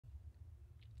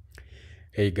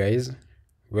Hey guys,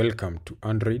 welcome to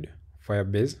Android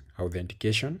Firebase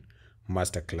Authentication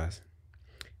Masterclass.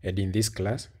 And in this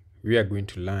class, we are going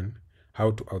to learn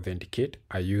how to authenticate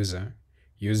a user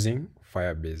using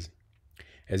Firebase.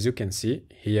 As you can see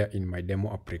here in my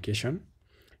demo application,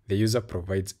 the user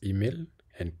provides email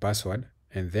and password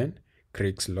and then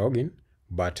clicks login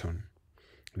button.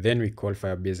 Then we call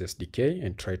Firebase SDK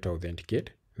and try to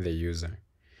authenticate the user.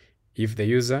 If the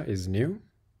user is new,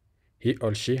 he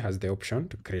or she has the option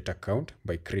to create account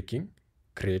by clicking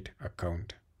create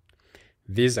account.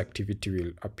 This activity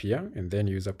will appear and then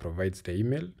user provides the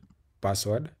email,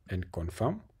 password and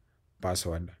confirm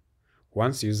password.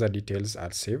 Once user details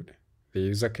are saved, the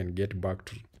user can get back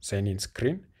to sign in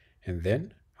screen and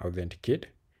then authenticate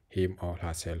him or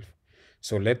herself.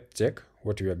 So let's check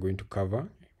what we are going to cover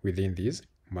within this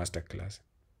masterclass.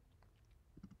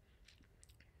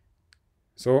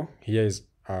 So here is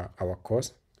our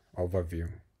course overview.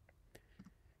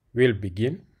 We'll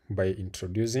begin by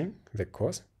introducing the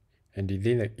course, and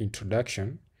within the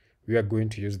introduction, we are going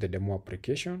to use the demo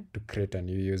application to create a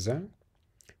new user,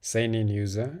 sign in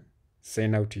user,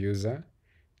 sign out user,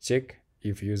 check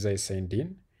if user is signed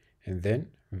in, and then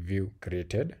view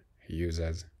created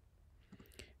users.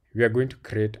 We are going to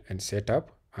create and set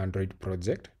up Android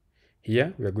project.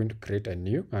 Here, we are going to create a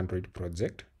new Android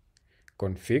project,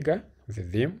 configure the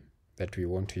theme that we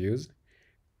want to use,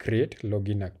 create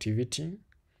login activity,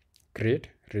 create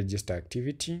register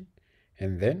activity,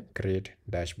 and then create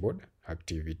dashboard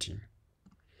activity.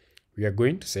 We are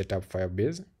going to set up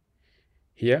Firebase.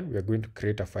 Here, we are going to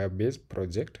create a Firebase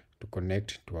project to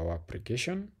connect to our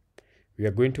application. We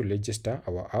are going to register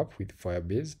our app with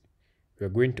Firebase. We are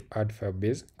going to add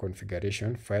Firebase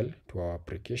configuration file to our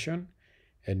application,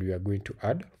 and we are going to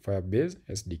add Firebase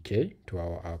SDK to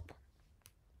our app.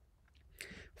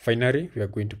 Finally, we are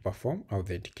going to perform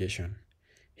authentication.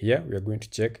 Here, we are going to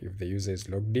check if the user is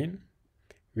logged in.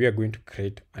 We are going to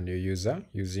create a new user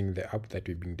using the app that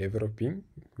we've been developing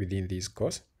within this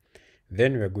course.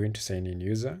 Then we are going to sign in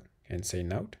user and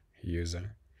sign out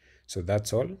user. So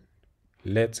that's all.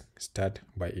 Let's start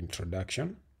by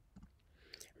introduction.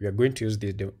 We are going to use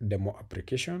this demo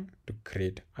application to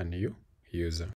create a new user.